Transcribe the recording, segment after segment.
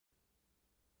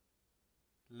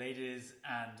Ladies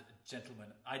and gentlemen,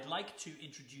 I'd like to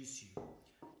introduce you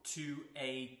to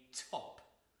a top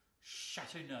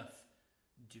Chateauneuf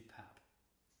du Pape.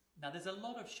 Now, there's a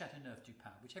lot of Chateauneuf du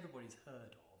Pape, which everybody's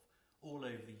heard of all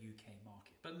over the UK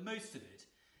market, but most of it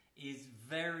is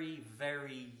very,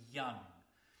 very young.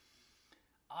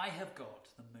 I have got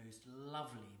the most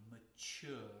lovely,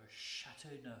 mature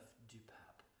Chateauneuf du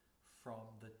Pape from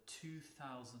the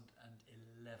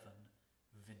 2011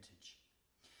 vintage.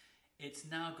 It's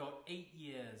now got 8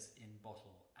 years in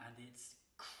bottle and it's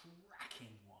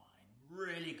cracking wine,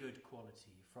 really good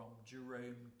quality from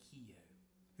Jerome Keogh,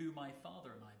 who my father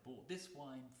and I bought this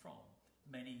wine from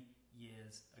many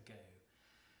years ago.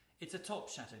 It's a top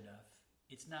Chateauneuf.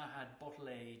 It's now had bottle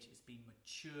age, it's been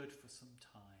matured for some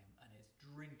time and it's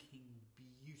drinking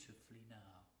beautifully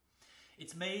now.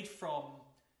 It's made from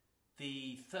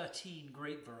the 13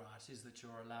 grape varieties that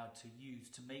you're allowed to use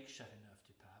to make Chateauneuf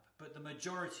du Pape, but the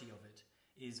majority of it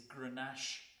is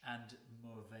Grenache and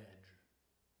Mourvèdre,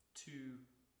 two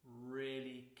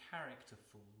really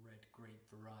characterful red grape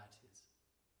varieties.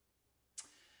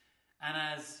 And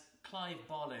as Clive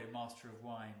Barlow, Master of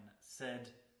Wine, said,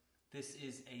 this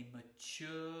is a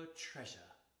mature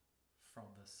treasure from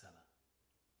the cellar.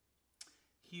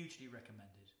 Hugely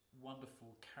recommended,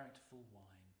 wonderful, characterful wine,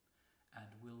 and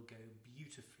will go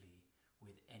beautifully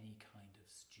with any kind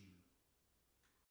of stew.